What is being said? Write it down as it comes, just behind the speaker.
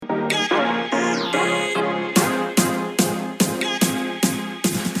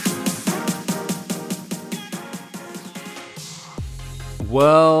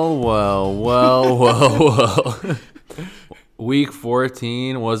Well. Week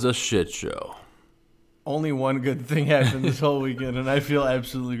 14 was a shit show. Only one good thing happened this whole weekend, and I feel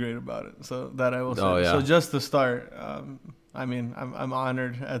absolutely great about it. So that I will say. Oh, yeah. So just to start, I'm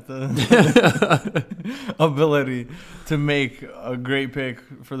honored at the ability to make a great pick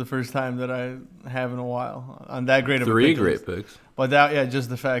for the first time that I have in a while. On that great of a pick. 3 great picks. But just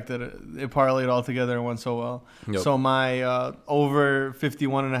the fact that it parlayed all together and went so well. Yep. So my over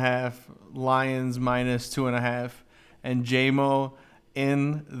 51.5, Lions minus 2.5, and J-Mo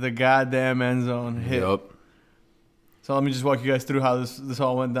in the goddamn end zone hit. Yep. So let me just walk you guys through how this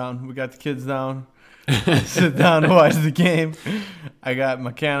all went down. We got the kids down. Sit down to watch the game. I got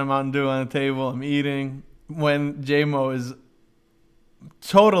my can of Mountain Dew on the table. I'm eating. When J-Mo is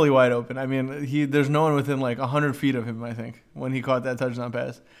totally wide open. I mean, there's no one within like 100 feet of him, I think, when he caught that touchdown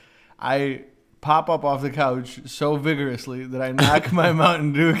pass. I pop up off the couch so vigorously that I knock my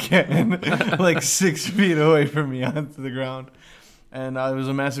Mountain Dew can like 6 feet away from me onto the ground. And it was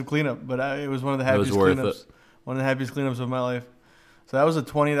a massive cleanup, but it was one of the happiest cleanups. One of the happiest cleanups of my life. So that was a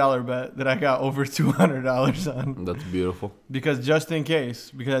 $20 bet that I got over $200 on. That's beautiful. Because just in case,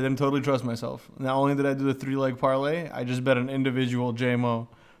 because I didn't totally trust myself. Not only did I do the 3-leg parlay, I just bet an individual JMO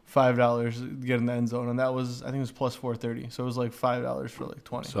 $5 to get in the end zone. And that was, I think it was plus 430. So it was like $5 for like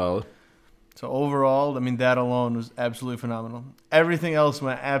 20. Solid. So overall, I mean, that alone was absolutely phenomenal. Everything else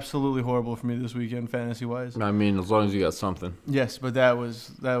went absolutely horrible for me this weekend, fantasy-wise. I mean, as long as you got something. Yes, but that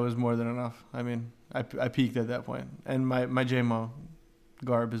was more than enough. I mean, I peaked at that point. And my JMO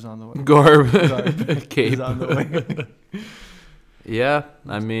garb is on the way. Garb. Cape. Is on the way. Yeah,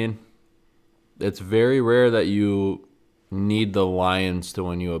 I mean, it's very rare that you need the Lions to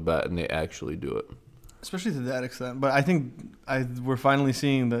win you a bet, and they actually do it. Especially to that extent. But I think we're finally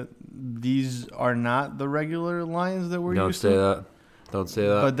seeing that these are not the regular Lions that we're used to. Don't say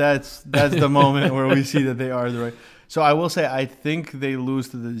that. But that's the moment where we see that they are the right. So I will say I think they lose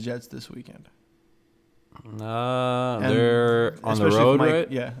to the Jets this weekend. They're on the road,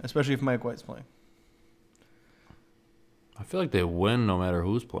 right? Yeah, especially if Mike White's playing. I feel like they win no matter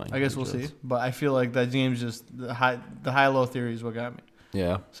who's playing. I guess we'll see. But I feel like that game's just the high-low theory is what got me.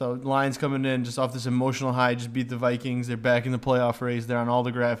 Yeah. So Lions coming in just off this emotional high, just beat the Vikings. They're back in the playoff race. They're on all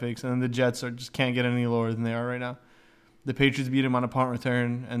the graphics. And then the Jets just can't get any lower than they are right now. The Patriots beat them on a punt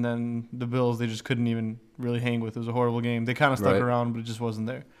return. And then the Bills, they just couldn't even really hang with. It was a horrible game. They kind of stuck around, but it just wasn't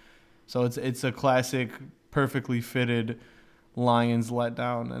there. So it's a classic, perfectly fitted Lions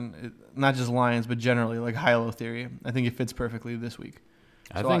letdown. And not just Lions, but generally like high-low theory. I think it fits perfectly this week.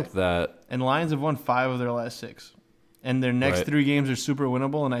 I think that... And Lions have won 5 of their last 6. And their next 3 games are super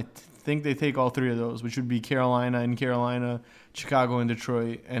winnable, and I think they take all 3 of those, which would be Carolina, Chicago and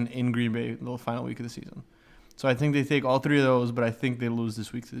Detroit, and in Green Bay the final week of the season. So I think they take all 3 of those, but I think they lose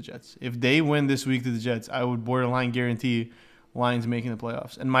this week to the Jets. If they win this week to the Jets, I would borderline guarantee Lions making the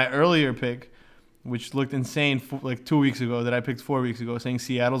playoffs. And my earlier pick, which looked insane like 2 weeks ago, that I picked 4 weeks ago, saying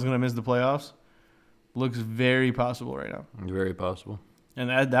Seattle's going to miss the playoffs, looks very possible right now. Very possible.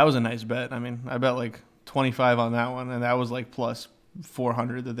 And that was a nice bet. I mean, I bet like 25 on that one, and that was like plus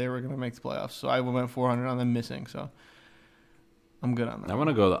 400 that they were going to make the playoffs. So I went 400 on them missing, so I'm good on that. I want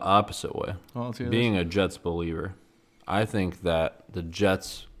to go the opposite way. Well, being a Jets believer, I think that the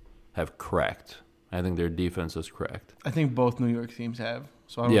Jets have cracked. I think their defense is cracked. I think both New York teams have,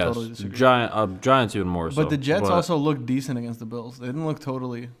 so I don't totally disagree. Giants even more so. But the Jets also looked decent against the Bills. They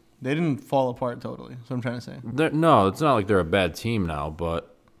didn't fall apart totally, that's what I'm trying to say. No, it's not like they're a bad team now,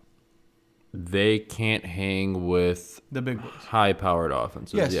 but they can't hang with the big boys. High-powered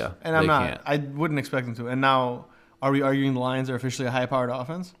offenses. Yes, yeah, and I wouldn't expect them to. And now, are we arguing the Lions are officially a high-powered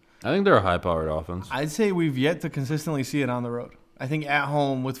offense? I think they're a high-powered offense. I'd say we've yet to consistently see it on the road. I think at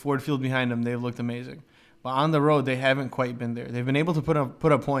home with Ford Field behind them, they've looked amazing. But on the road, they haven't quite been there. They've been able to put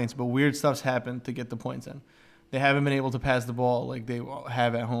up points, but weird stuff's happened to get the points in. They haven't been able to pass the ball like they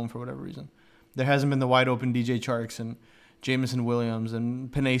have at home for whatever reason. There hasn't been the wide-open DJ Charks and Jamison Williams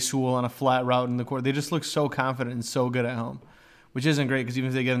and Penei Sewell on a flat route in the court. They just look so confident and so good at home, which isn't great because even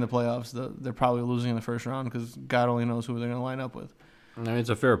if they get in the playoffs, they're probably losing in the first round because God only knows who they're going to line up with. I mean, it's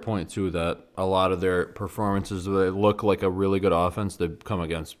a fair point, too, that a lot of their performances, they look like a really good offense. They've come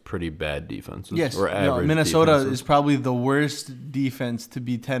against pretty bad defenses. Yes. Or average Minnesota defenses. is probably the worst defense to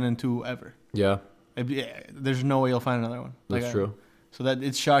be 10-2 ever. Yeah. There's no way you'll find another one. That's true. So that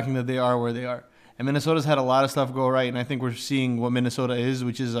it's shocking that they are where they are. And Minnesota's had a lot of stuff go right, and I think we're seeing what Minnesota is,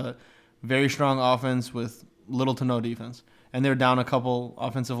 which is a very strong offense with little to no defense. And they're down a couple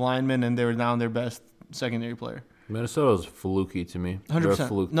offensive linemen, and they were down their best secondary player. Minnesota's fluky to me.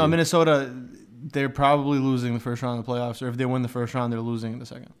 100%. No, Minnesota, they're probably losing the first round of the playoffs, or if they win the first round, they're losing in the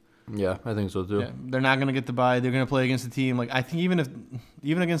second. Yeah, I think so too. Yeah, they're not gonna get the bye. They're gonna play against a team like I think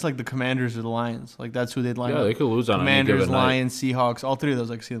even against like the Commanders or the Lions, like that's who they'd line up. Yeah, they could lose on any Commanders, given night. Lions, Seahawks, all three of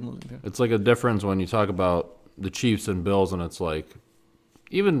those I could see them losing to. It's like a difference when you talk about the Chiefs and Bills, and it's like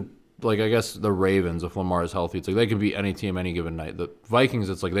even like I guess the Ravens, if Lamar is healthy, it's like they can beat any team any given night. The Vikings,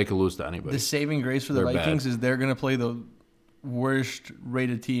 it's like they could lose to anybody. The saving grace for the They're Vikings bad. is they're gonna play the worst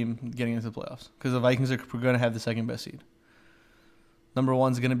rated team getting into the playoffs because the Vikings are gonna have the second best seed. Number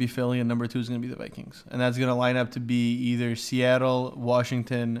 1's going to be Philly, and number 2 is going to be the Vikings. And that's going to line up to be either Seattle,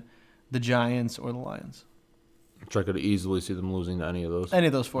 Washington, the Giants, or the Lions. Which I could easily see them losing to any of those. Any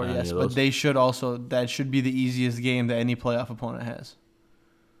of those four, Any yes. of But those. they should also, that should be the easiest game that any playoff opponent has.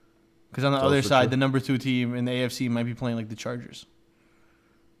 Because on the That's other for side, sure. the number 2 team in the AFC might be playing like the Chargers.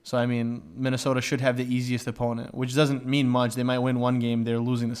 So, I mean, Minnesota should have the easiest opponent, which doesn't mean much. They might win one game. They're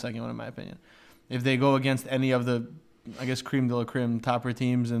losing the second one, in my opinion. If they go against any of the, I guess, creme de la creme topper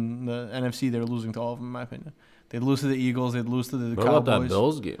teams in the NFC, they're losing to all of them, in my opinion. They'd lose to the Eagles. They'd lose to the What Cowboys. about that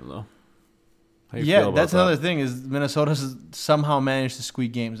Bills game, though? How you Yeah, feel about that's that? another thing is Minnesota's somehow managed to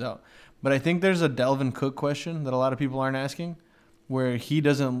squeak games out. But I think there's a Dalvin Cook question that a lot of people aren't asking, where he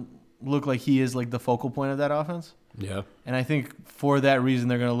doesn't look like he is like the focal point of that offense. Yeah. And I think for that reason,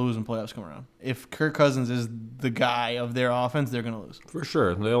 they're going to lose when playoffs come around. If Kirk Cousins is the guy of their offense, they're going to lose. For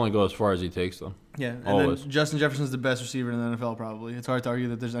sure. They only go as far as he takes them. Yeah, and Always. then Justin Jefferson's the best receiver in the NFL, probably. It's hard to argue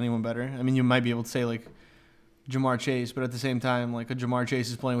that there's anyone better. I mean, you might be able to say, like, Jamar Chase, but at the same time, like, a Jamar Chase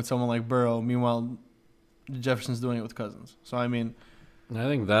is playing with someone like Burrow. Meanwhile, Jefferson's doing it with Cousins. So, I mean, I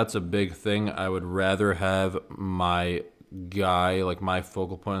think that's a big thing. I would rather have my guy, like my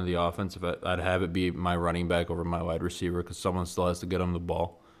focal point of the offense, if I'd have it be my running back over my wide receiver because someone still has to get him the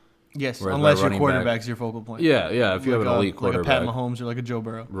ball. yes, Whereas unless my your running quarterback's your focal point. Yeah, if you Like have an elite quarterback. Like a Pat Mahomes or like a Joe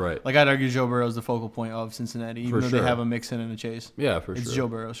Burrow. Right. Like, I'd argue Joe Burrow is the focal point of Cincinnati, even For though sure. they have a Mixon and a Chase. Yeah, for It's sure. Joe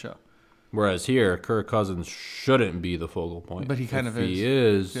Burrow's show. Whereas here, Kirk Cousins shouldn't be the focal point. But he kind if of is. he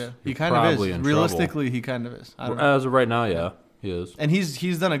is, Yeah, he you're kind of probably is. in Realistically, he kind of is. I don't know. trouble. As of right now, yeah, he is. And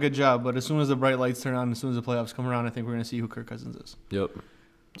he's done a good job, but as soon as the bright lights turn on, as soon as the playoffs come around, I think we're going to see who Kirk Cousins is. Yep.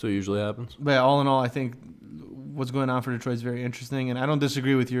 That's what usually happens. But yeah, all in all, I think what's going on for Detroit is very interesting, and I don't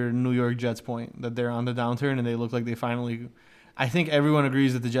disagree with your New York Jets point that they're on the downturn and they look like they finally. I think everyone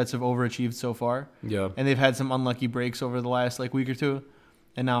agrees that the Jets have overachieved so far, Yeah. and they've had some unlucky breaks over the last like week or two,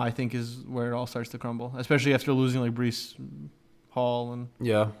 and now I think is where it all starts to crumble, especially after losing like Breece Hall, and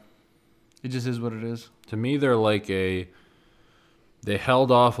Yeah. it just is what it is. To me, they're like they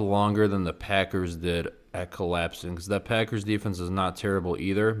held off longer than the Packers did at collapsing because that Packers defense is not terrible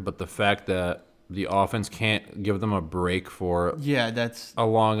either, but the fact that the offense can't give them a break for Yeah, that's a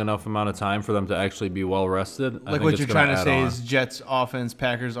long enough amount of time for them to actually be well rested. I like think what it's you're gonna trying to add say on. is Jets offense,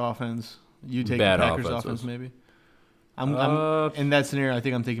 Packers offense. You take Bad the Packers offenses. offense, maybe. I'm in that scenario. I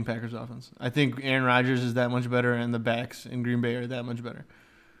think I'm taking Packers offense. I think Aaron Rodgers is that much better, and the backs in Green Bay are that much better.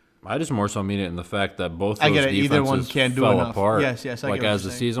 I just more so mean it in the fact that both I those get it. Either one defenses can't do fell enough. apart. Yes, I like get what as you're the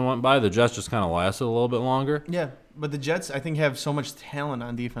saying. season went by, the Jets just kind of lasted a little bit longer. Yeah, but the Jets, I think, have so much talent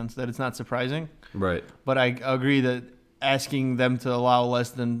on defense that it's not surprising. Right. But I agree that asking them to allow less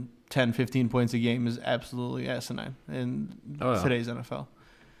than 10, 15 points a game is absolutely asinine in today's NFL.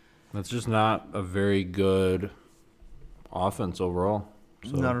 That's just not a very good offense overall.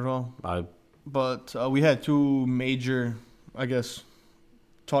 So Not at all. I But we had two major, I guess,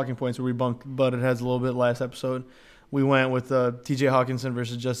 talking points where we butted heads a little bit last episode. We went with T.J. Hawkinson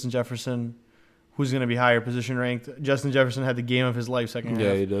versus Justin Jefferson. Who's going to be higher position ranked? Justin Jefferson had the game of his life second half.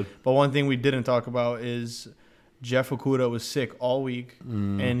 Yeah, he did. But one thing we didn't talk about is Jeff Okudah was sick all week,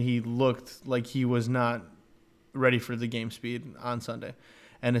 and he looked like he was not ready for the game speed on Sunday.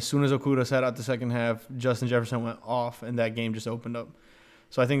 And as soon as Okudah sat out the second half, Justin Jefferson went off, and that game just opened up.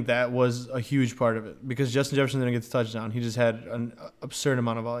 So I think that was a huge part of it because Justin Jefferson didn't get the touchdown. He just had an absurd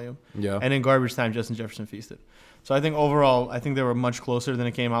amount of volume. Yeah. And in garbage time, Justin Jefferson feasted. So I think overall, I think they were much closer than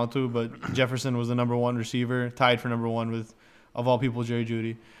it came out to, but Jefferson was the number one receiver, tied for number one with, of all people, Jerry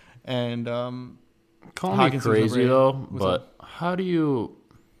Jeudy. And Call me Hawkinson was crazy, number 8. though, What's but how do you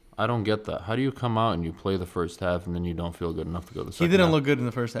 – I don't get that. How do you come out and you play the first half and then you don't feel good enough to go the second he didn't half? look good in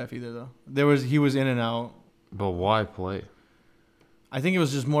the first half either, though. He was in and out. But why play? I think it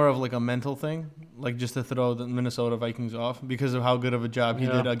was just more of like a mental thing, like just to throw the Minnesota Vikings off because of how good of a job he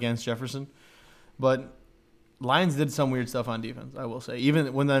did against Jefferson. But Lions did some weird stuff on defense, I will say.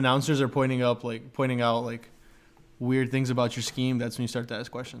 Even when the announcers are pointing out weird things about your scheme, that's when you start to ask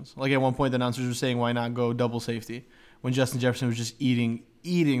questions. Like at one point, the announcers were saying, "Why not go double safety?" When Justin Jefferson was just eating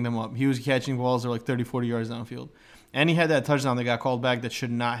them up. He was catching balls that were like 30, 40 yards downfield, and he had that touchdown that got called back that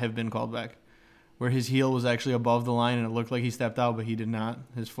should not have been called back. where his heel was actually above the line and it looked like he stepped out, but he did not.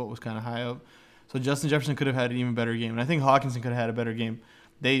 His foot was kind of high up. So Justin Jefferson could have had an even better game. And I think Hawkinson could have had a better game.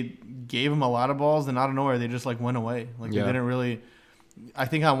 They gave him a lot of balls, and out of nowhere, they just, like, went away. Like, they didn't really – I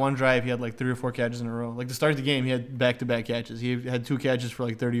think on one drive, he had, like, 3 or 4 catches in a row. Like, to start the game, he had back-to-back catches. He had 2 catches for,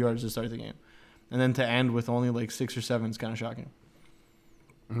 like, 30 yards to start the game. And then to end with only, like, 6 or 7 is kind of shocking.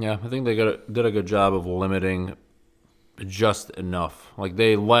 Yeah, I think they did a good job of limiting just enough. Like,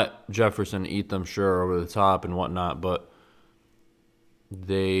 they let Jefferson eat them, sure, over the top and whatnot, but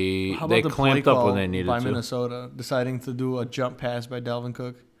they clamped up when they needed by to. Minnesota, deciding to do a jump pass by Dalvin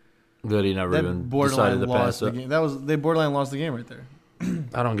Cook. That he never even decided to pass it. They borderline lost the game right there.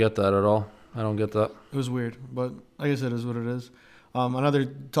 I don't get that at all. I don't get that. It was weird, but I guess it is what it is. Another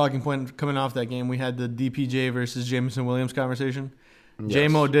talking point coming off that game, we had the DPJ versus Jameson Williams conversation. Yes.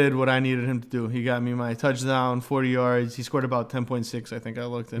 J-Mo did what I needed him to do. He got me my touchdown, 40 yards. He scored about 10.6, I think I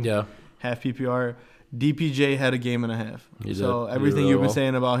looked in. Yeah. Half PPR. DPJ had a game and a half. So everything you've been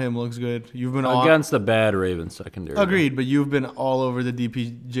saying about him looks good. You've been against the bad Ravens secondary. Agreed, but you've been all over the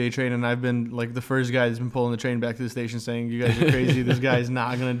DPJ train, and I've been like the first guy that's been pulling the train back to the station saying, you guys are crazy. This guy's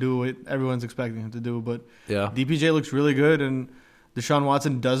not going to do what everyone's expecting him to do. But yeah, DPJ looks really good, and Deshaun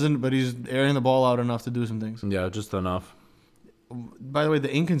Watson doesn't, but he's airing the ball out enough to do some things. Yeah, just enough. By the way,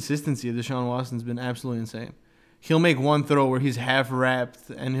 the inconsistency of Deshaun Watson's been absolutely insane. He'll make one throw where he's half wrapped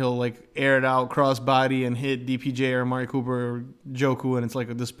and he'll like air it out cross body and hit DPJ or Amari Cooper or Joku, and it's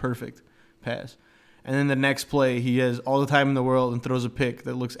like this perfect pass. And then the next play, he has all the time in the world and throws a pick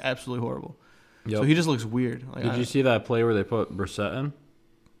that looks absolutely horrible. Yep. So he just looks weird. Like, Did you see that play where they put Brissett in?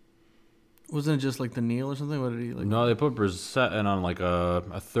 Wasn't it just like the kneel or something? What did he like? No, they put Brissett in on like a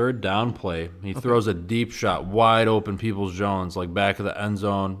third down play. He throws a deep shot, wide open, Peoples-Jones, like back of the end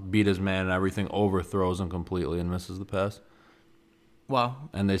zone, beat his man and everything, overthrows him completely and misses the pass. Wow.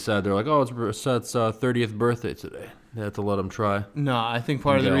 And they're like, oh, it's Brissett's 30th birthday today. They had to let him try. No, I think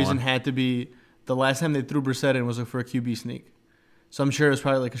part of the reason had to be the last time they threw Brissett in was for a QB sneak. So I'm sure it was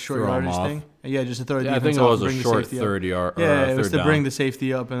probably like a short yardage thing. Yeah, just to throw the defense off. I think it was a short 30-yard. Yeah, it was to bring the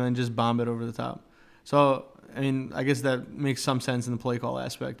safety up and then just bomb it over the top. So, I mean, I guess that makes some sense in the play call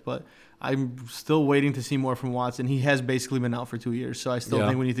aspect, but I'm still waiting to see more from Watson. He has basically been out for 2 years, so I still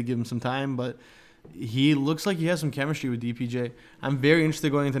think we need to give him some time, but he looks like he has some chemistry with DPJ. I'm very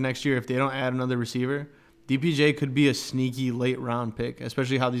interested going into next year if they don't add another receiver. DPJ could be a sneaky late-round pick,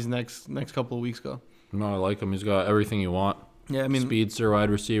 especially how these next couple of weeks go. No, I like him. He's got everything you want. Yeah, I mean, speedster, wide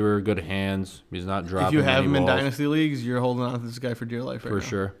receiver, good hands. He's not dropping. If you have him balls. In dynasty leagues, you're holding on to this guy for dear life right now. For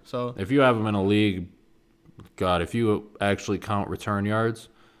sure. So if you have him in a league, God, if you actually count return yards,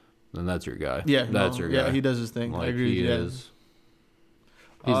 then that's your guy. Yeah, that's your guy. Yeah, he does his thing. Like, I agree. He is.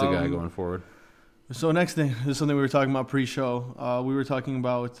 He's the guy going forward. So next thing is something we were talking about pre-show. We were talking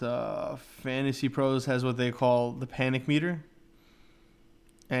about Fantasy Pros has what they call the panic meter,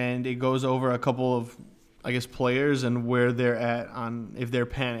 and it goes over a couple of, I guess, players and where they're at on if they're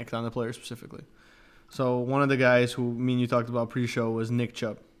panicked on the player specifically. So one of the guys who me and you talked about pre-show was Nick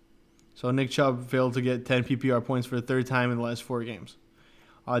Chubb. So Nick Chubb failed to get 10 PPR points for the third time in the last 4 games.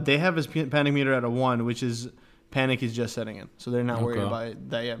 They have his panic meter at a 1, which is panic is just setting in. So they're not worried about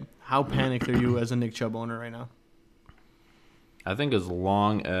that yet. How panicked are you as a Nick Chubb owner right now? I think as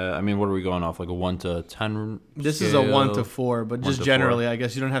long as, I mean, what are we going off? Like a 1 to 10 This scale? is a 1 to 4, but just generally, 4. I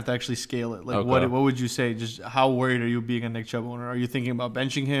guess you don't have to actually scale it. Like, what would you say? Just how worried are you being a Nick Chubb owner? Are you thinking about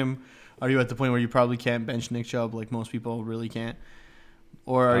benching him? Are you at the point where you probably can't bench Nick Chubb like most people really can't?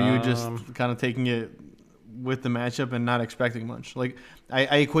 Or are you just kind of taking it with the matchup and not expecting much? Like,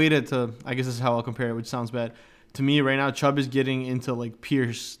 I equate it to, I guess this is how I'll compare it, which sounds bad. To me, right now, Chubb is getting into, like,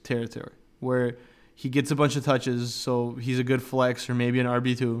 Pierce territory, where he gets a bunch of touches, so he's a good flex or maybe an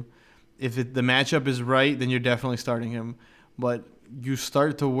RB2. If the matchup is right, then you're definitely starting him. But you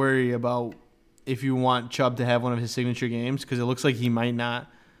start to worry about if you want Chubb to have one of his signature games, because it looks like he might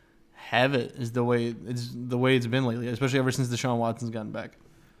not have it. Is the way it's been lately, especially ever since Deshaun Watson's gotten back.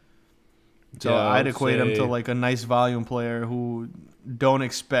 So yeah, I'd equate him to like a nice volume player who don't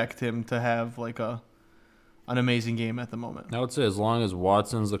expect him to have like an amazing game at the moment. I would say as long as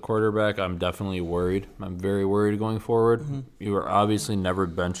Watson's the quarterback, I'm definitely worried. I'm very worried going forward. Mm-hmm. You are obviously never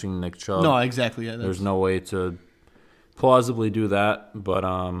benching Nick Chubb. No, exactly. Yeah, there's no way to plausibly do that. But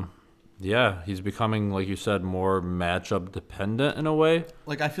yeah, he's becoming, like you said, more matchup dependent in a way.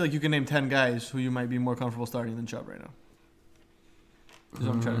 Like, I feel like you can name 10 guys who you might be more comfortable starting than Chubb right now. Is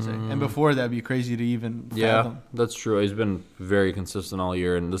what I'm trying to say. And before, that'd be crazy to even fathom. Yeah, that's true. He's been very consistent all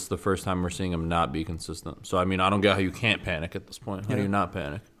year, and this is the first time we're seeing him not be consistent. So, I mean, I don't get how you can't panic at this point. How do you not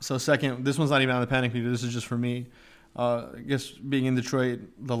panic? So, second, this one's not even on the panic meter. This is just for me. I guess being in Detroit,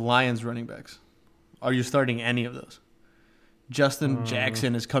 the Lions running backs. are you starting any of those? Justin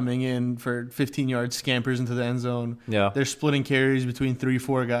Jackson is coming in for 15-yard scampers into the end zone. Yeah. They're splitting carries between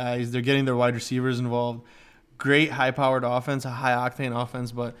 3-4 guys. They're getting their wide receivers involved. Great high-powered offense, a high-octane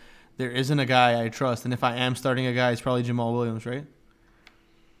offense, but there isn't a guy I trust. And if I am starting a guy, it's probably Jamal Williams, right?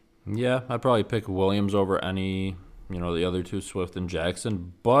 Yeah, I'd probably pick Williams over any, the other two, Swift and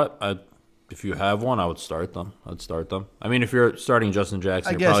Jackson. But if you have one, I would start them. I mean, if you're starting Justin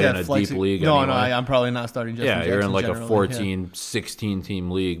Jackson, you're probably in a deep league anyway. No, I'm probably not starting Justin Jackson. Yeah, you're in like generally. a 14,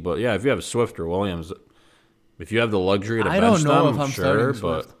 16-team league. But, yeah, if you have Swift or Williams, if you have the luxury to bench them, I don't know if I'm sure, starting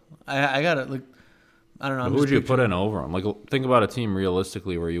Swift. I got it. I don't know. Who would you put in over him? Like, think about a team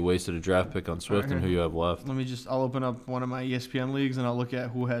realistically where you wasted a draft pick on Swift and who you have left. I'll open up one of my ESPN leagues and I'll look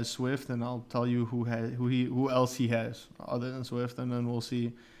at who has Swift and I'll tell you who else he has other than Swift, and then we'll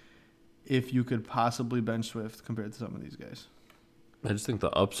see if you could possibly bench Swift compared to some of these guys. I just think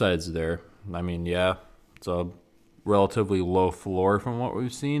the upside's there. I mean, yeah, it's a relatively low floor from what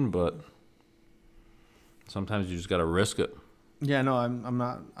we've seen, but sometimes you just got to risk it. Yeah, no, I'm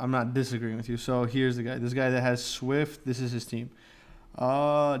not disagreeing with you. So here's the guy. This guy that has Swift, this is his team.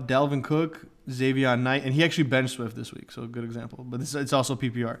 Dalvin Cook, Xavier Knight, and he actually benched Swift this week, so a good example. But it's also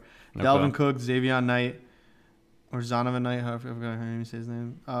PPR. Okay. Dalvin Cook, Xavier Knight, or Zonovan Knight, I forgot how to say his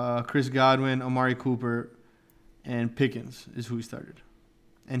name. Chris Godwin, Amari Cooper, and Pickens is who he started.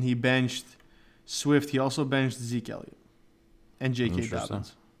 And he benched Swift. He also benched Zeke Elliott and J.K.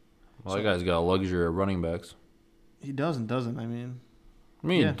 Dobbins. Well, that guy's got a luxury of running backs. He doesn't. I mean,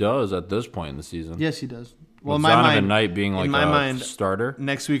 he does at this point in the season. Yes, he does. Well, in my mind, Knight being like a starter.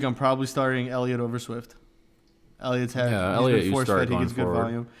 Next week, I'm probably starting Elliott over Swift. Elliott's had Elliott, been force-fed. He gets good forward.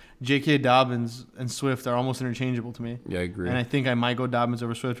 volume. J.K. Dobbins and Swift are almost interchangeable to me. Yeah, I agree. And I think I might go Dobbins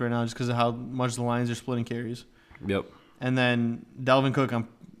over Swift right now just because of how much the Lions are splitting carries. Yep. And then Dalvin Cook, I'm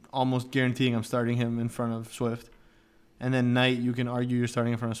almost guaranteeing I'm starting him in front of Swift. And then Knight, you can argue you're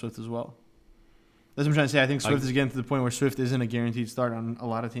starting in front of Swift as well. That's what I'm trying to say. I think Swift is getting to the point where Swift isn't a guaranteed start on a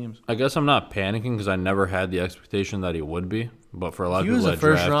lot of teams. I guess I'm not panicking because I never had the expectation that he would be. But for a lot of people that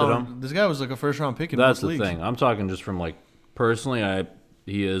drafted him. This guy was like a first-round pick in most leagues. That's the thing. I'm talking just from like personally,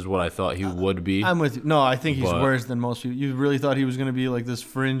 he is what I thought he would be. I'm with you. No, I think he's worse than most people. You really thought he was going to be like this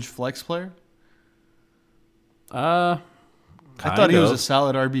fringe flex player? I thought he was a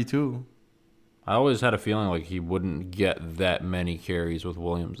solid RB2. I always had a feeling like he wouldn't get that many carries with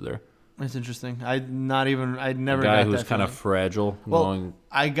Williams there. That's interesting. I'd never got that guy who's kind of fragile. Well,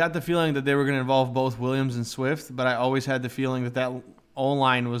 I got the feeling that they were going to involve both Williams and Swift, but I always had the feeling that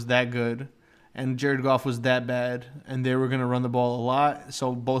O-line was that good and Jared Goff was that bad, and they were going to run the ball a lot,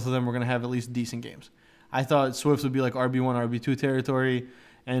 so both of them were going to have at least decent games. I thought Swift would be like RB1, RB2 territory,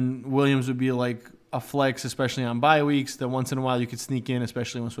 and Williams would be like a flex, especially on bye weeks, that once in a while you could sneak in,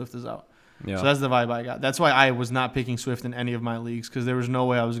 especially when Swift is out. Yeah. So that's the vibe I got. That's why I was not picking Swift in any of my leagues, because there was no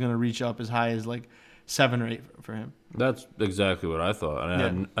way I was going to reach up as high as like 7 or 8 for him. That's exactly what I thought.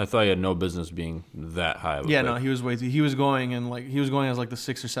 I thought he had no business being that high. Of a pick. No, he was way too. He was going as like the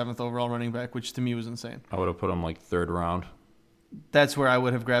 6th or 7th overall running back, which to me was insane. I would have put him like 3rd round. That's where I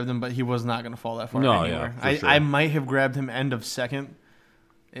would have grabbed him, but he was not going to fall that far anywhere. Yeah, sure. I might have grabbed him end of 2nd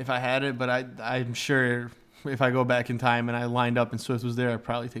if I had it, but I'm sure if I go back in time and I lined up and Swift was there, I'd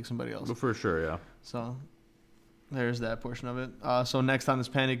probably take somebody else. For sure, yeah. So there's that portion of it. So next on this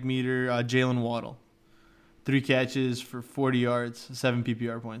panic meter, Jalen Waddle. 3 catches for 40 yards, 7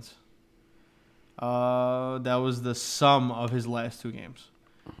 PPR points. That was the sum of his last 2 games.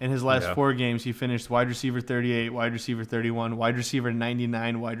 In his last 4 games, he finished wide receiver 38, wide receiver 31, wide receiver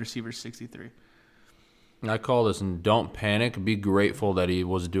 99, wide receiver 63. I call this, and don't panic. Be grateful that he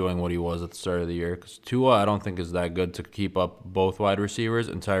was doing what he was at the start of the year. Because Tua, I don't think, is that good to keep up both wide receivers,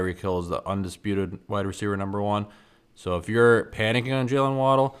 and Tyreek Hill is the undisputed wide receiver number 1. So if you're panicking on Jalen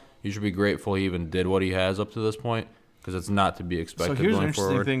Waddle, you should be grateful he even did what he has up to this point, because it's not to be expected going forward. So here's an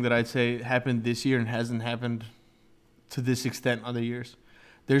interesting thing that I'd say happened this year and hasn't happened to this extent other years.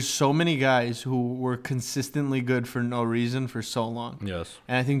 There's so many guys who were consistently good for no reason for so long. Yes.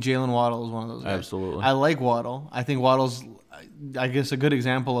 And I think Jalen Waddle is one of those guys. Absolutely. I like Waddle. I think Waddle's, I guess, a good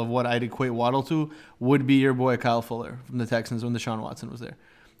example of what I'd equate Waddle to would be your boy Kyle Fuller from the Texans when Deshaun Watson was there.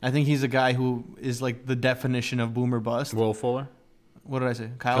 I think he's a guy who is like the definition of boomer bust. Will Fuller? What did I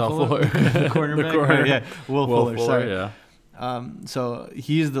say? Kyle Fuller? The cornerback? corner. Yeah, Will Fuller, sorry. Yeah. So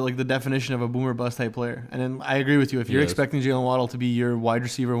he's the definition of a boomer bust type player. And then I agree with you. If you're expecting Jalen Waddle to be your wide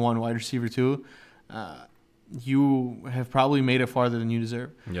receiver 1, wide receiver 2, you have probably made it farther than you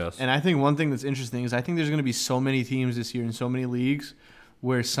deserve. Yes. And I think one thing that's interesting is I think there's going to be so many teams this year in so many leagues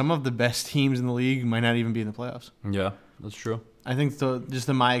where some of the best teams in the league might not even be in the playoffs. Yeah. that's true. I think just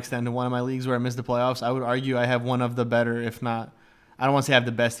to my extent, in one of my leagues where I missed the playoffs, I would argue I have one of the better, if not, I don't want to say I have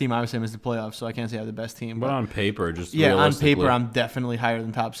the best team. Obviously, I missed the playoffs, so I can't say I have the best team. But on paper, just yeah, on realistically. paper, I'm definitely higher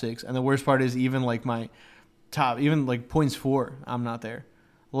than top 6. And the worst part is even like my top, even like points for, I'm not there.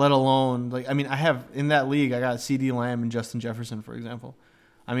 Let alone, like, I mean, I have, in that league, I got CD Lamb and Justin Jefferson, for example.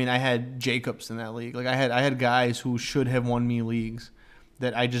 I mean, I had Jacobs in that league. Like, I had guys who should have won me leagues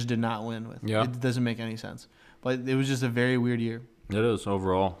that I just did not win with. Yeah. It doesn't make any sense. But it was just a very weird year. It is,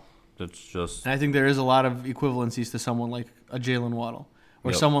 overall. It's just... And I think there is a lot of equivalencies to someone like a Jalen Waddle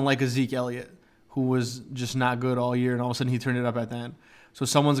or someone like a Zeke Elliott who was just not good all year, and all of a sudden he turned it up at the end. So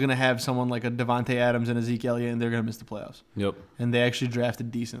someone's going to have someone like a Devontae Adams and a Zeke Elliott, and they're going to miss the playoffs. Yep. And they actually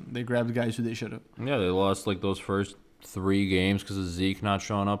drafted decent. They grabbed guys who they should have. Yeah, they lost like those first 3 games because of Zeke not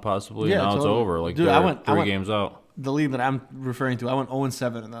showing up possibly. Yeah, and now totally. it's over. Like, dude, they're I went 3 games out. The league that I'm referring to, I went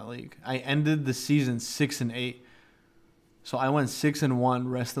 0-7 in that league. I ended the season 6-8. So I went 6-1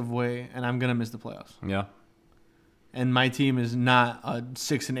 rest of way, and I'm going to miss the playoffs. Yeah. And my team is not a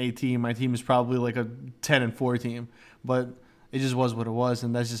 6-8 team. My team is probably like a 10-4 team. But it just was what it was,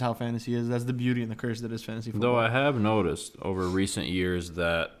 and that's just how fantasy is. That's the beauty and the curse that is fantasy football. Though I have noticed over recent years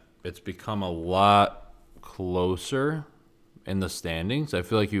that it's become a lot closer in the standings. I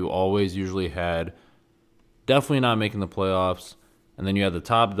feel like you always usually had definitely not making the playoffs, and then you had the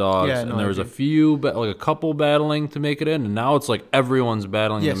top dogs, and there was a few, like a couple battling to make it in, and now it's like everyone's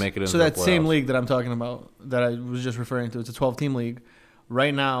battling to make it in. So that same league that I'm talking about, that I was just referring to, it's a 12-team league.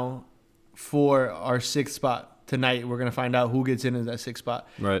 Right now, for our 6th spot tonight, we're going to find out who gets into that 6th spot.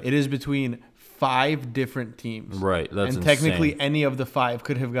 Right. It is between 5 different teams. Right. That's and insane. technically, any of the 5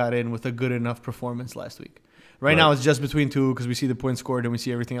 could have got in with a good enough performance last week. Right now, it's just between 2 because we see the points scored and we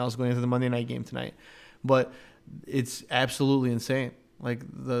see everything else going into the Monday night game tonight. But it's absolutely insane. Like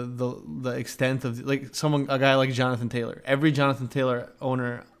the extent of like a guy like Jonathan Taylor. Every Jonathan Taylor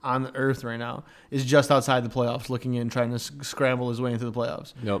owner on the earth right now is just outside the playoffs, looking in, trying to scramble his way into the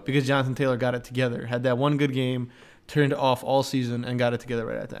playoffs. Yep. Because Jonathan Taylor got it together, had that one good game, turned off all season, and got it together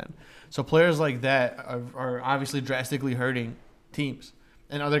right at the end. So players like that are obviously drastically hurting teams.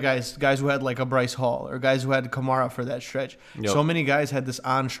 And other guys who had like a Bryce Hall or guys who had Kamara for that stretch. Yep. So many guys had this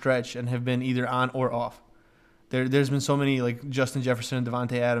on stretch and have been either on or off. There's been so many like Justin Jefferson and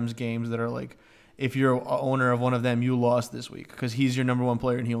Devontae Adams games that are like, if you're an owner of one of them, you lost this week because he's your number 1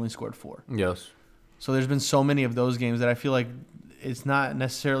 player and he only scored 4. Yes. So there's been so many of those games that I feel like it's not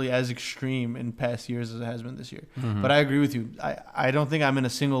necessarily as extreme in past years as it has been this year. Mm-hmm. But I agree with you. I don't think I'm in a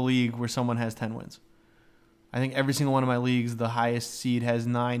single league where someone has 10 wins. I think every single one of my leagues, the highest seed has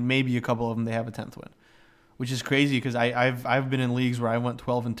 9, maybe a couple of them they have a 10th win, which is crazy because I've been in leagues where I went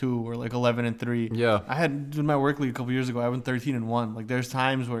 12-2 or like 11-3. Yeah. I had in my work league a couple years ago. I went 13-1. Like there's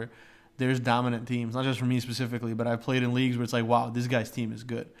times where there's dominant teams, not just for me specifically, but I've played in leagues where it's like, wow, this guy's team is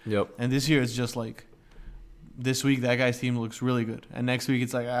good. Yep. And this year it's just like, this week that guy's team looks really good, and next week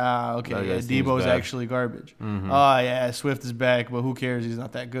it's like, okay, yeah, Debo's actually garbage. Mm-hmm. Oh yeah, Swift is back, but who cares? He's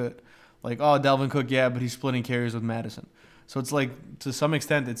not that good. Like, oh, Dalvin Cook, yeah, but he's splitting carries with Madison. So it's like, to some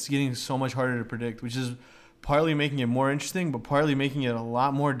extent, it's getting so much harder to predict, which is partly making it more interesting, but partly making it a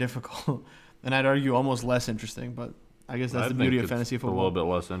lot more difficult. And I'd argue almost less interesting, but I guess that's the beauty of fantasy football. A little bit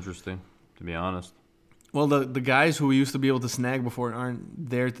less interesting, to be honest. Well, the guys who we used to be able to snag before aren't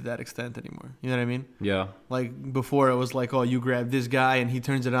there to that extent anymore. You know what I mean? Yeah. Like, before it was like, oh, you grab this guy and he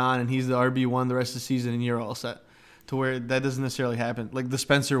turns it on and he's the RB1 the rest of the season and you're all set. To where that doesn't necessarily happen. Like the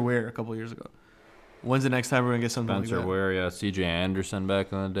Spencer Ware a couple years ago. When's the next time we're going to get something Spencer like that? Ware, yeah. C.J. Anderson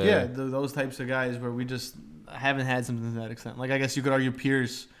back in the day. Yeah, those types of guys where we just haven't had something to that extent. Like, I guess you could argue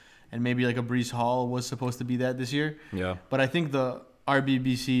Pierce and maybe like a Breece Hall was supposed to be that this year. Yeah. But I think the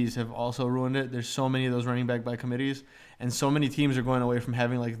RBBCs have also ruined it. There's so many of those running back by committees, and so many teams are going away from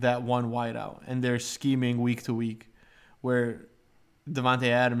having like that one wide out, and they're scheming week to week where Devontae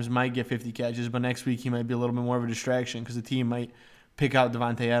Adams might get 50 catches, but next week he might be a little bit more of a distraction because the team might pick out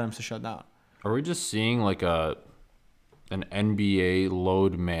Devontae Adams to shut down. Are we just seeing like an NBA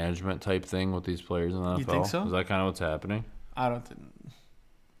load management type thing with these players in the NFL? You think so? Is that kind of what's happening? I don't think.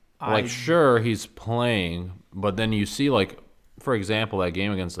 Like, sure, he's playing, but then you see, like, for example, that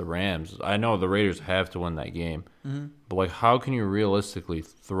game against the Rams. I know the Raiders have to win that game, but like, how can you realistically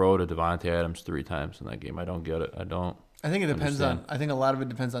throw to Devontae Adams 3 times in that game? I don't get it. I don't. I think it depends on. I think a lot of it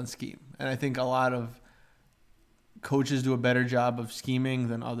depends on scheme, and I think a lot of coaches do a better job of scheming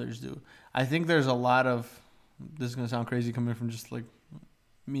than others do. I think there's a lot of. This is gonna sound crazy coming from just like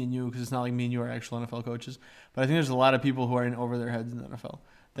me and you, because it's not like me and you are actual NFL coaches, but I think there's a lot of people who are in over their heads in the NFL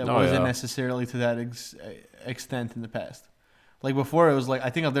that wasn't necessarily to that extent in the past. Like before, it was like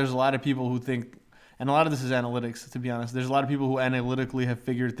I think there's a lot of people who think, And a lot of this is analytics, to be honest. There's a lot of people who analytically have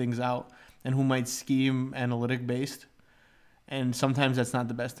figured things out and who might scheme analytic based. And sometimes that's not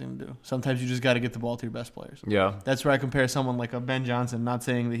the best thing to do. Sometimes you just got to get the ball to your best players. Yeah. That's where I compare someone like a Ben Johnson, not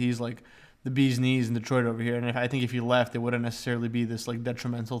saying that he's like the bee's knees in Detroit over here. And I think if he left, it wouldn't necessarily be this like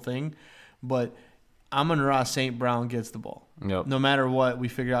detrimental thing. But Amon-Ra St. Brown gets the ball. Yep. No matter what, we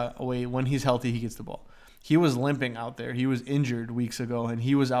figure out a way. When he's healthy, he gets the ball. He was limping out there. He was injured weeks ago, and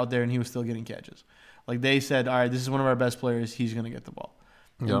he was out there, and he was still getting catches. Like they said, all right, this is one of our best players. He's going to get the ball.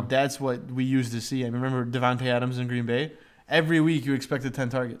 Yeah. And that's what we used to see. I remember Devontae Adams in Green Bay. Every week you expected 10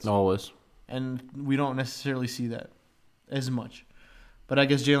 targets. Always. And we don't necessarily see that as much. But I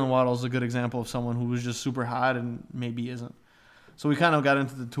guess Jalen Waddle is a good example of someone who was just super hot and maybe isn't. So we kind of got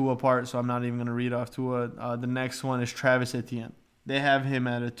into the Tua part, so I'm not even going to read off Tua. The next one is Travis Etienne. They have him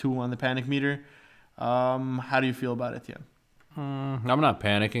at a 2 on the panic meter. How do you feel about Etienne? I'm not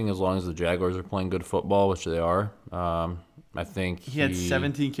panicking as long as the Jaguars are playing good football, which they are. I think he had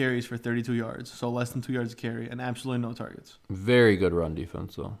 17 carries for 32 yards, so less than 2 yards a carry, and absolutely no targets. Very good run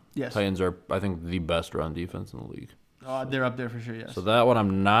defense, though. Yes. Titans are, I think, the best run defense in the league. They're up there for sure, yes. So that one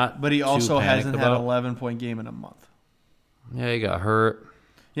I'm not. But he also hasn't had an about. 11-point game in a month. Yeah, he got hurt.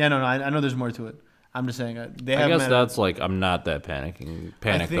 Yeah, no, I know there's more to it. I'm just saying they I guess that's like I'm not that panicked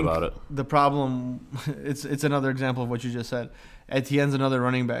about it. The problem, it's another example of what you just said. Etienne's another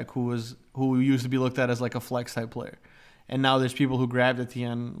running back who used to be looked at as like a flex type player, and now there's people who grabbed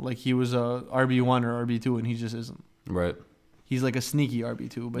Etienne like he was a RB1 or RB2, and he just isn't. Right. He's like a sneaky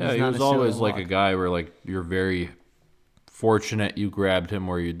RB2, but yeah, he's he not was always like a guy where like you're very fortunate you grabbed him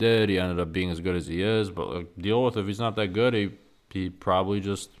where you did. He ended up being as good as he is, but like, deal with it. If he's not that good, he probably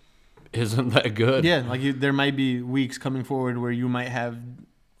just isn't that good. Yeah, like there might be weeks coming forward where you might have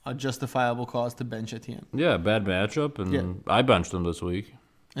a justifiable cause to bench Etienne. Yeah, bad matchup, and I benched him this week.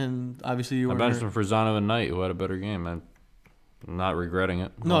 And obviously I benched him for Zonovan Knight, who had a better game. I'm not regretting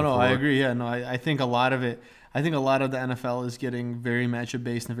it. No, I agree. Yeah, no, I think a lot of it. I think a lot of the NFL is getting very matchup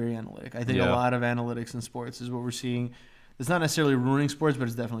based and very analytic. I think a lot of analytics in sports is what we're seeing. It's not necessarily ruining sports, but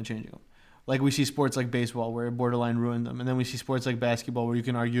it's definitely changing them. Like we see sports like baseball where it borderline ruined them, and then we see sports like basketball where you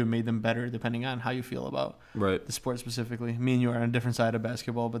can argue it made them better depending on how you feel about the sport specifically. Me and you are on a different side of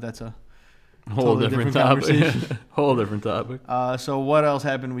basketball, but that's a whole different topic. Whole different topic. So what else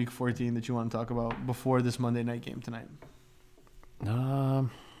happened week 14 that you want to talk about before this Monday night game tonight? Thought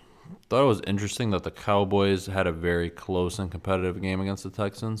it was interesting that the Cowboys had a very close and competitive game against the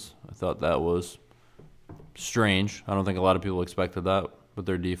Texans. I thought that was strange. I don't think a lot of people expected that with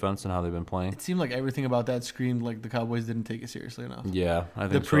their defense and how they've been playing. It seemed like everything about that screamed like the Cowboys didn't take it seriously enough. Yeah, I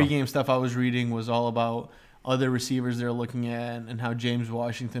think the pregame stuff I was reading was all about other receivers they're looking at and how James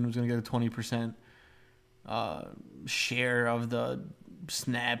Washington was going to get a 20% share of the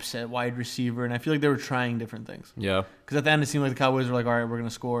snaps at wide receiver, and I feel like they were trying different things. Yeah. Because at the end it seemed like the Cowboys were like, all right, we're going to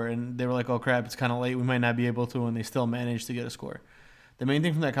score, and they were like, oh crap, it's kind of late, we might not be able to, and they still managed to get a score. The main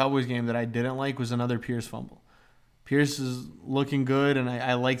thing from that Cowboys game that I didn't like was another Pierce fumble. Pierce is looking good, and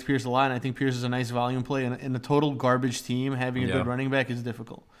I liked Pierce a lot, and I think Pierce is a nice volume play. And in a total garbage team, having a good running back is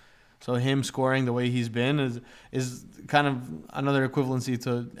difficult. So him scoring the way he's been is kind of another equivalency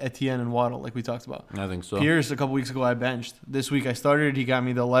to Etienne and Waddle, like we talked about. I think so. Pierce, a couple weeks ago, I benched. This week I started. He got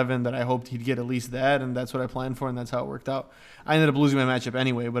me the 11 that I hoped he'd get at least that, and that's what I planned for, and that's how it worked out. I ended up losing my matchup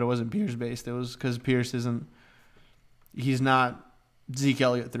anyway, but it wasn't Pierce-based. It was because Pierce he's not Zeke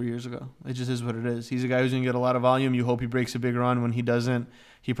Elliott 3 years ago. It just is what it is. He's a guy who's going to get a lot of volume. You hope he breaks a big run. When he doesn't,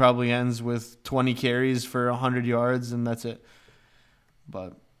 he probably ends with 20 carries for 100 yards, and that's it.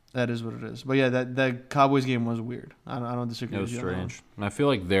 But that is what it is. But yeah, that Cowboys game was weird. I don't disagree with you. It was strange. And I feel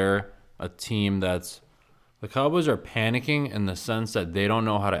like they're a team the Cowboys are panicking in the sense that they don't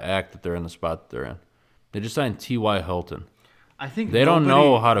know how to act that they're in the spot that they're in. They just signed T.Y. Hilton. I think they don't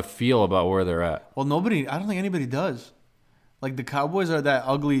know how to feel about where they're at. Well, I don't think anybody does. Like, the Cowboys are that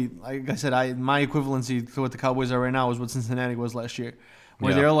ugly. Like I said, my equivalency to what the Cowboys are right now is what Cincinnati was last year.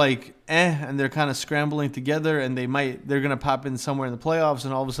 Where they're like, and they're kind of scrambling together, and they're going to pop in somewhere in the playoffs,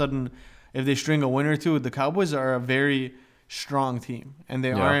 and all of a sudden, if they string a win or two, the Cowboys are a very strong team, and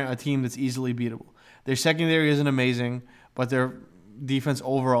they aren't a team that's easily beatable. Their secondary isn't amazing, but their defense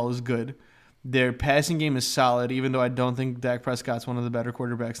overall is good. Their passing game is solid, even though I don't think Dak Prescott's one of the better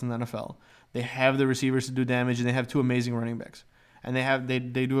quarterbacks in the NFL. They have the receivers to do damage, and they have two amazing running backs. And they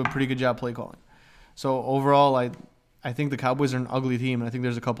do a pretty good job play calling. So overall, I think the Cowboys are an ugly team, and I think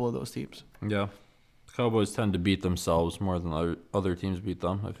there's a couple of those teams. Yeah. The Cowboys tend to beat themselves more than other teams beat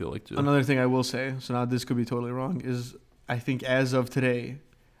them, I feel like, too. Another thing I will say, so now this could be totally wrong, is I think as of today,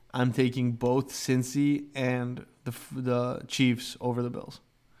 I'm taking both Cincy and the Chiefs over the Bills.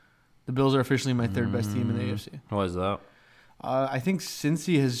 The Bills are officially my third best team in the AFC. Why is that? I think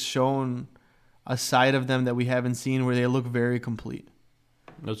Cincy has shown a side of them that we haven't seen where they look very complete.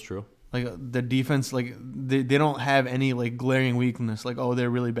 That's true. Like the defense, like they don't have any like glaring weakness. Like, oh, they're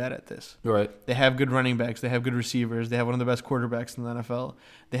really bad at this. Right. They have good running backs. They have good receivers. They have one of the best quarterbacks in the NFL.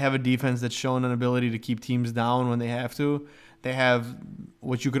 They have a defense that's shown an ability to keep teams down when they have to. They have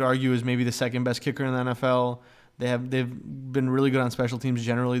what you could argue is maybe the second best kicker in the NFL. They've been really good on special teams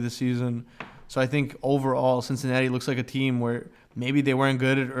generally this season. So I think overall Cincinnati looks like a team where maybe they weren't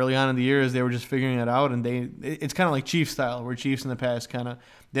good at early on in the year as they were just figuring it out, and it's kind of like Chiefs style, where Chiefs in the past kind of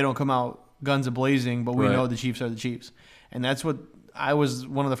they don't come out guns a-blazing, but we know the Chiefs are the Chiefs. And that's what I was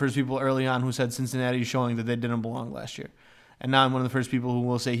one of the first people early on who said Cincinnati is showing that they didn't belong last year. And now I'm one of the first people who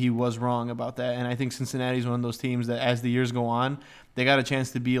will say he was wrong about that. And I think Cincinnati is one of those teams that as the years go on, they got a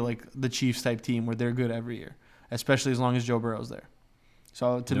chance to be like the Chiefs type team where they're good every year, especially as long as Joe Burrow's there.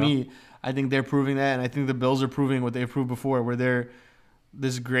 So to me, I think they're proving that, and I think the Bills are proving what they've proved before, where they're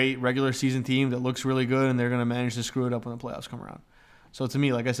this great regular season team that looks really good, and they're going to manage to screw it up when the playoffs come around. So to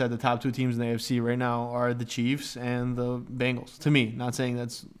me, like I said, the top two teams in the AFC right now are the Chiefs and the Bengals. To me, not saying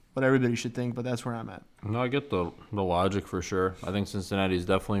that's what everybody should think, but that's where I'm at. No, I get the logic for sure. I think Cincinnati is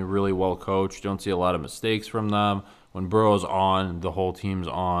definitely really well coached. Don't see a lot of mistakes from them. When Burrow's on, the whole team's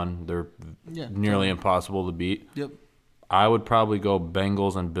on. They're nearly impossible to beat. Yep. I would probably go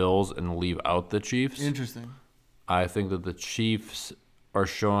Bengals and Bills and leave out the Chiefs. Interesting. I think that the Chiefs are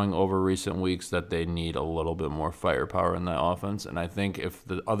showing over recent weeks that they need a little bit more firepower in that offense. And I think if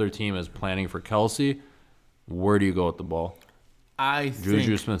the other team is planning for Kelsey, where do you go with the ball?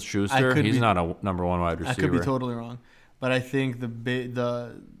 Juju Smith-Schuster, he's not a number one wide receiver. I could be totally wrong. But I think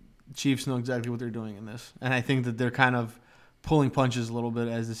the Chiefs know exactly what they're doing in this. And I think that they're kind of pulling punches a little bit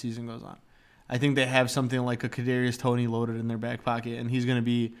as the season goes on. I think they have something like a Kadarius Toney loaded in their back pocket, and he's going to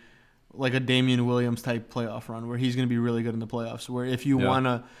be like a Damian Williams type playoff run where he's going to be really good in the playoffs. Where if you want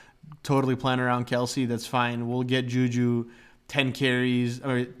to totally plan around Kelsey, that's fine. We'll get Juju 10 catches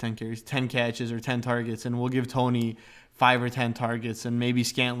or 10 targets, and we'll give Toney 5 or 10 targets, and maybe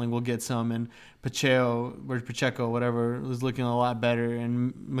Scantling will get some, and Pacheco, whatever, was looking a lot better,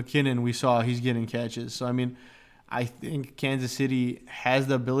 and McKinnon, we saw he's getting catches. So, I mean, I think Kansas City has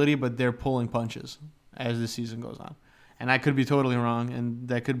the ability, but they're pulling punches as the season goes on. And I could be totally wrong, and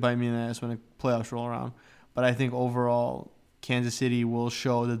that could bite me in the ass when the playoffs roll around. But I think overall, Kansas City will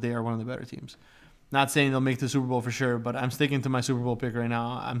show that they are one of the better teams. Not saying they'll make the Super Bowl for sure, but I'm sticking to my Super Bowl pick right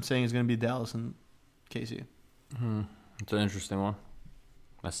now. I'm saying it's going to be Dallas and KC. It's an interesting one.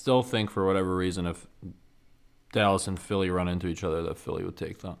 I still think, for whatever reason, if Dallas and Philly run into each other, that Philly would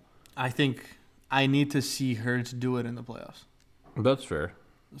take that. I think I need to see Hurts do it in the playoffs. That's fair.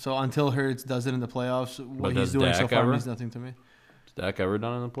 So until Hurts does it in the playoffs, what he's doing so far means nothing to me. Has Dak ever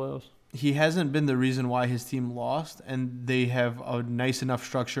done it in the playoffs? He hasn't been the reason why his team lost, and they have a nice enough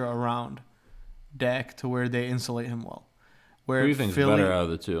structure around Dak to where they insulate him well. Where who do you think's better out of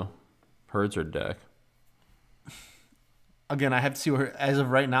the two, Hurts or Dak? Again, I have to see where. As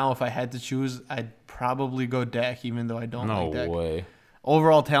of right now, if I had to choose, I'd probably go Dak, even though I don't like Dak. No way.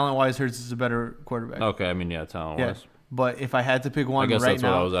 Overall, talent-wise, Hurts is a better quarterback. Okay, I mean, talent-wise. Yeah. But if I had to pick one right now, that's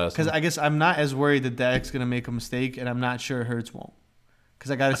what I was asking. Because I guess I'm not as worried that Dak's going to make a mistake, and I'm not sure Hurts won't. Because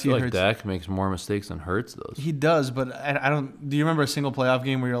I got to see Hurts. Hurts. Dak makes more mistakes than Hurts does. He does, but I don't. Do you remember a single playoff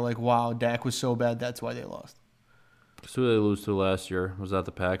game where you're like, "Wow, Dak was so bad, that's why they lost"? So who did they lose to last year? Was that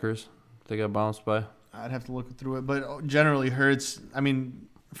the Packers? They got bounced by. I'd have to look through it, but generally Hurts. I mean,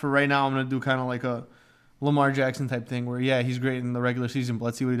 for right now, I'm going to do kind of like a Lamar Jackson type thing, where he's great in the regular season, but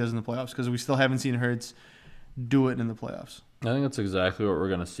let's see what he does in the playoffs, because we still haven't seen Hurts do it in the playoffs. I think that's exactly what we're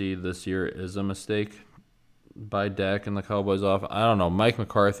going to see this year is a mistake by Dak and the Cowboys off. I don't know. Mike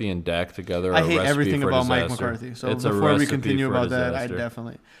McCarthy and Dak together. I hate everything about Mike McCarthy. So it's before we continue about that, I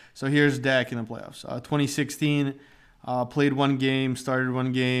definitely. So here's Dak in the playoffs. 2016, played one game, started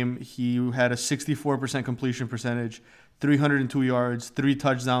one game. He had a 64% completion percentage, 302 yards, 3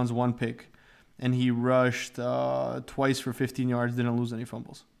 touchdowns, 1 pick. And he rushed twice for 15 yards, didn't lose any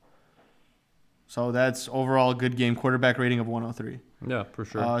fumbles. So that's overall a good game. Quarterback rating of 103. Yeah, for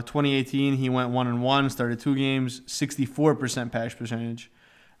sure. 2018, he went 1-1, started 2 games, 64% pass percentage.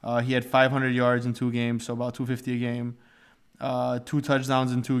 He had 500 yards in 2 games, so about 250 a game. 2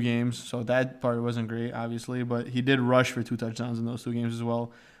 touchdowns in 2 games, so that part wasn't great, obviously, but he did rush for 2 touchdowns in those 2 games as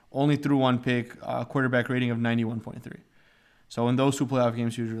well. Only threw 1 pick, quarterback rating of 91.3. So in those 2 playoff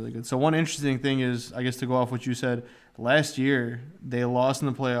games, he was really good. So one interesting thing is, I guess to go off what you said, last year they lost in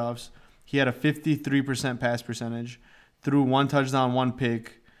the playoffs. He had a 53% pass percentage, threw 1 touchdown, 1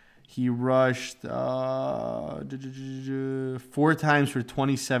 pick. He rushed 4 times for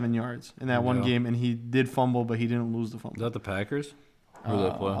 27 yards in that one game, and he did fumble, but he didn't lose the fumble. Is that the Packers? Who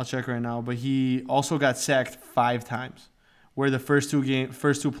did they play? I'll check right now. But he also got sacked 5 times, where the first two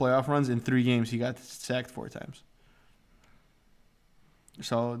playoff runs in 3 games, he got sacked 4 times.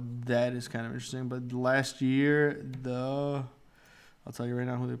 So that is kind of interesting. But last year, I'll tell you right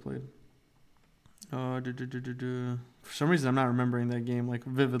now who they played. For some reason, I'm not remembering that game like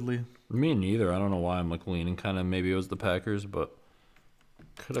vividly. Me neither. I don't know why I'm like leaning kind of maybe it was the Packers, but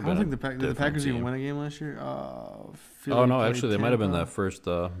could have been. I don't think did the Packers even win a game last year? No, actually, they might have been that first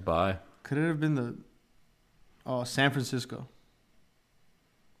bye. Could it have been San Francisco?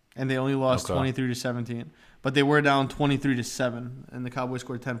 And they only lost 23-17, but they were down 23-7, and the Cowboys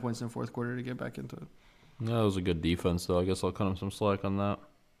scored 10 points in the fourth quarter to get back into it. Yeah, that was a good defense, though. I guess I'll cut him some slack on that.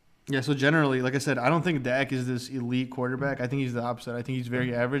 Yeah, so generally, like I said, I don't think Dak is this elite quarterback. I think he's the opposite. I think he's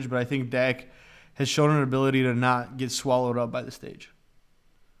very average, but I think Dak has shown an ability to not get swallowed up by the stage.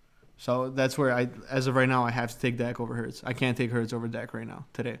 So that's where as of right now, I have to take Dak over Hurts. I can't take Hurts over Dak right now,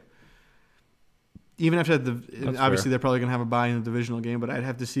 today. Even after obviously they're probably going to have a bye in the divisional game, but I'd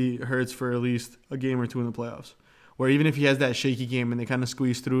have to see Hurts for at least a game or two in the playoffs. Where even if he has that shaky game and they kind of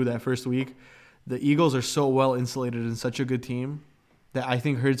squeeze through that first week, the Eagles are so well insulated and such a good team that I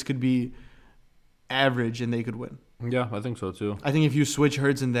think Hurts could be average and they could win. Yeah, I think so too. I think if you switch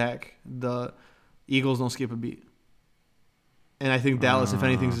Hurts and Dak, the Eagles don't skip a beat. And I think Dallas, if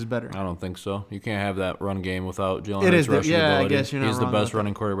anything, is better. I don't think so. You can't have that run game without Jalen It Hurts is rushing ability. I guess you're not He's the wrong best about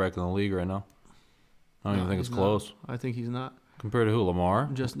running quarterback in the league right now. I don't even think it's close. I think he's not. Compared to who? Lamar?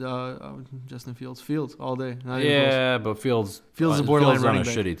 Justin Fields. Fields all day. Yeah, but Fields is a borderline running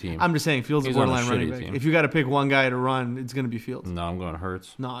back. Fields on a shitty team. I'm just saying Fields is a borderline running back. If you got to pick one guy to run, it's going to be Fields. No, I'm going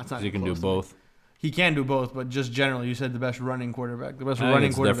Hurts. No, it's not. He can do both. He can do both, but just generally, you said the best running quarterback. The best I running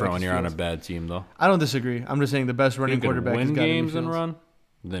think quarterback. It's different when you're Fields. on a bad team, though. I don't disagree. I'm just saying the best running quarterback. Win games and run,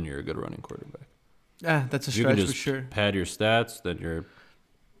 then you're a good running quarterback. Yeah, that's a stretch you can just for sure. Pad your stats, then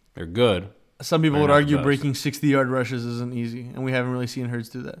you're good. Some people would argue breaking 60-yard rushes isn't easy, and we haven't really seen Hurts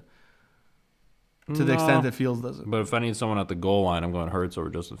do that to the extent that Fields does it. But if I need someone at the goal line, I'm going Hurts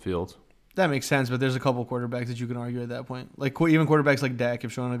over Justin Fields. That makes sense, but there's a couple quarterbacks that you can argue at that point. Like even quarterbacks like Dak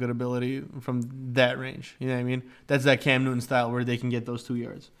have shown a good ability from that range. You know what I mean? That's that Cam Newton style where they can get those 2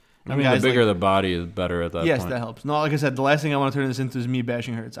 yards. I mean, the bigger the body is better at that point. Yes, that helps. No, like I said, the last thing I want to turn this into is me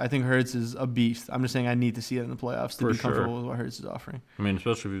bashing Hurts. I think Hurts is a beast. I'm just saying I need to see it in the playoffs to be comfortable with what Hurts is offering. I mean,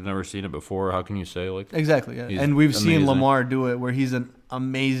 especially if you've never seen it before, how can you say like exactly? Yeah. And we've seen Lamar do it, where he's an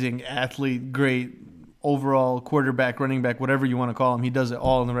amazing athlete, great overall quarterback, running back, whatever you want to call him. He does it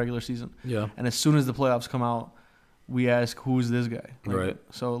all in the regular season. Yeah. And as soon as the playoffs come out, we ask, who's this guy? Right.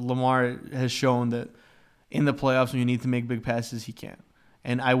 So Lamar has shown that in the playoffs, when you need to make big passes, he can.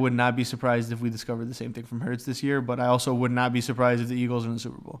 And I would not be surprised if we discovered the same thing from Hurts this year, but I also would not be surprised if the Eagles are in the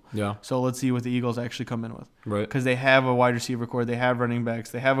Super Bowl. Yeah. So let's see what the Eagles actually come in with. Right. Because they have a wide receiver core, they have running backs,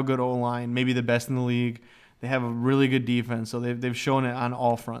 they have a good O-line, maybe the best in the league. They have a really good defense, so they've shown it on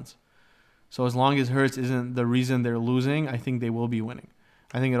all fronts. So as long as Hurts isn't the reason they're losing, I think they will be winning.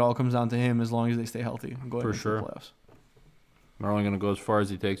 I think it all comes down to him as long as they stay healthy and go into the playoffs. They're only going to go as far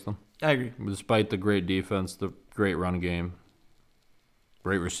as he takes them. I agree. Despite the great defense, the great run game,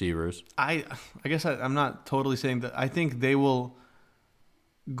 great receivers. I guess I'm not totally saying that. I think they will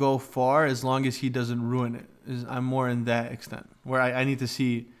go far as long as he doesn't ruin it. I'm more in that extent where I need to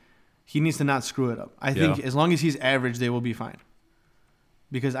see he needs to not screw it up. I think as long as he's average, they will be fine.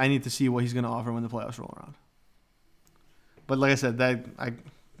 Because I need to see what he's going to offer when the playoffs roll around. But like I said,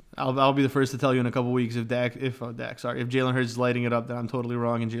 I'll be the first to tell you in a couple weeks if Jalen Hurts is lighting it up, then I'm totally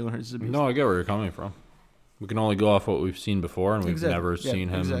wrong and Jalen Hurts is a beast. No, I get where you're coming from. We can only go off what we've seen before, and we've never seen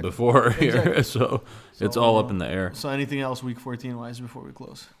him before here. So it's all up in the air. So anything else Week 14-wise before we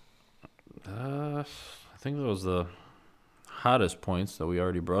close? I think that was the hottest points that we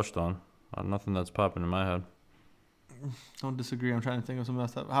already brushed on. Nothing that's popping in my head. Don't disagree. I'm trying to think of something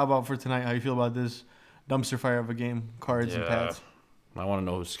else. How about for tonight? How you feel about this dumpster fire of a game? Cards and Pats. I want to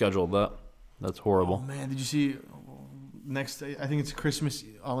know who scheduled that. That's horrible. Oh, man. Did you see next? I think it's Christmas.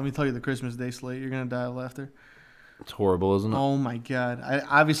 Oh, let me tell you the Christmas Day slate. You're going to die of laughter. It's horrible, isn't it? Oh, my God.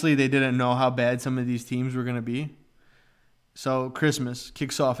 Obviously, they didn't know how bad some of these teams were going to be. So, Christmas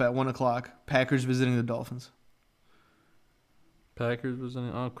kicks off at 1 o'clock. Packers visiting the Dolphins. Packers visiting?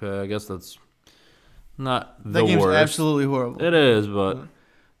 Okay, I guess that's not the worst. That game's absolutely horrible. It is, but...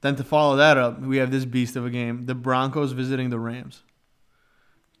 Then to follow that up, we have this beast of a game. The Broncos visiting the Rams.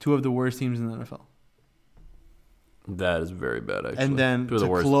 2 of the worst teams in the NFL. That is very bad, actually. And then 2 of the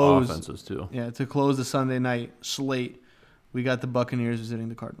worst offenses, too. Yeah, to close the Sunday night slate, we got the Buccaneers visiting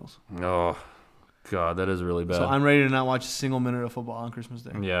the Cardinals. Oh, God, that is really bad. So I'm ready to not watch a single minute of football on Christmas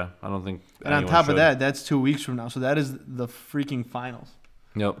Day. Yeah, I don't think. And on top of that, that's 2 weeks from now. So that is the freaking finals.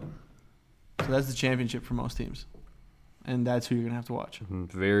 Yep. So that's the championship for most teams. And that's who you're going to have to watch.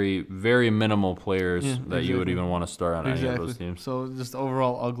 Very, very minimal players that you would even want to start on any of those teams. So just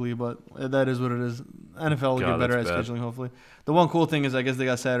overall ugly, but that is what it is. NFL will get better at scheduling, hopefully. The one cool thing is I guess they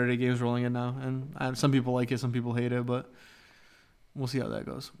got Saturday games rolling in now. And some people like it, some people hate it, but we'll see how that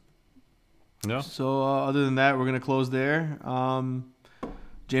goes. Yeah. So other than that, we're going to close there.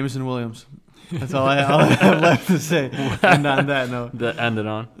 Jameson Williams. That's all I have left to say. And on that note. That ended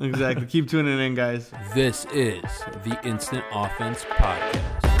on. Exactly. Keep tuning in, guys. This is the Instant Offense Podcast.